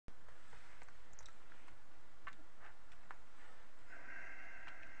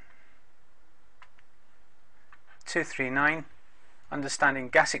239, Understanding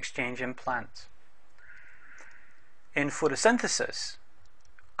Gas Exchange in Plants. In photosynthesis,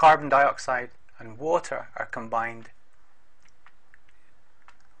 carbon dioxide and water are combined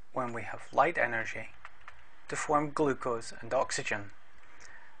when we have light energy to form glucose and oxygen.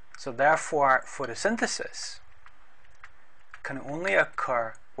 So therefore, photosynthesis can only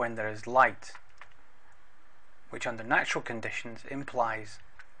occur when there is light, which under natural conditions implies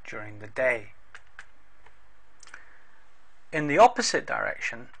during the day. In the opposite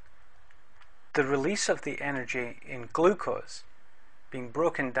direction, the release of the energy in glucose being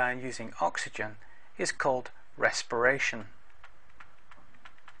broken down using oxygen is called respiration.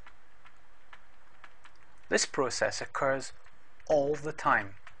 This process occurs all the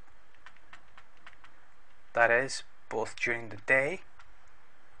time. That is, both during the day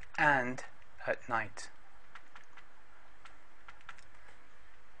and at night.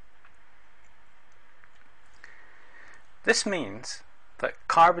 This means that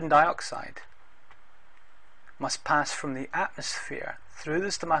carbon dioxide must pass from the atmosphere through the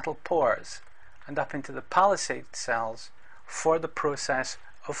stomatal pores and up into the palisade cells for the process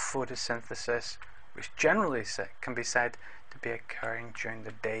of photosynthesis, which generally can be said to be occurring during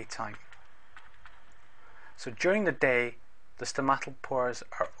the daytime. So during the day, the stomatal pores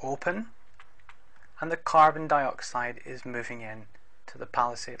are open and the carbon dioxide is moving in to the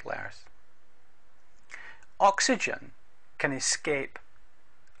palisade layers. Oxygen can escape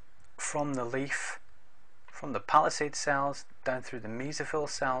from the leaf, from the palisade cells, down through the mesophyll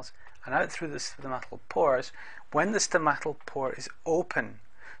cells and out through the stomatal pores when the stomatal pore is open.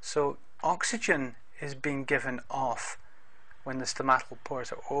 So oxygen is being given off when the stomatal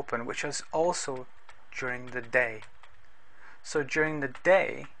pores are open, which is also during the day. So during the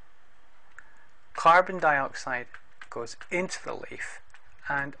day, carbon dioxide goes into the leaf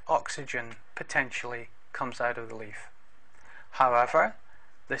and oxygen potentially comes out of the leaf. However,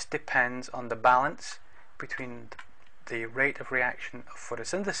 this depends on the balance between the rate of reaction of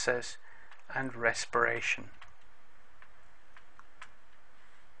photosynthesis and respiration.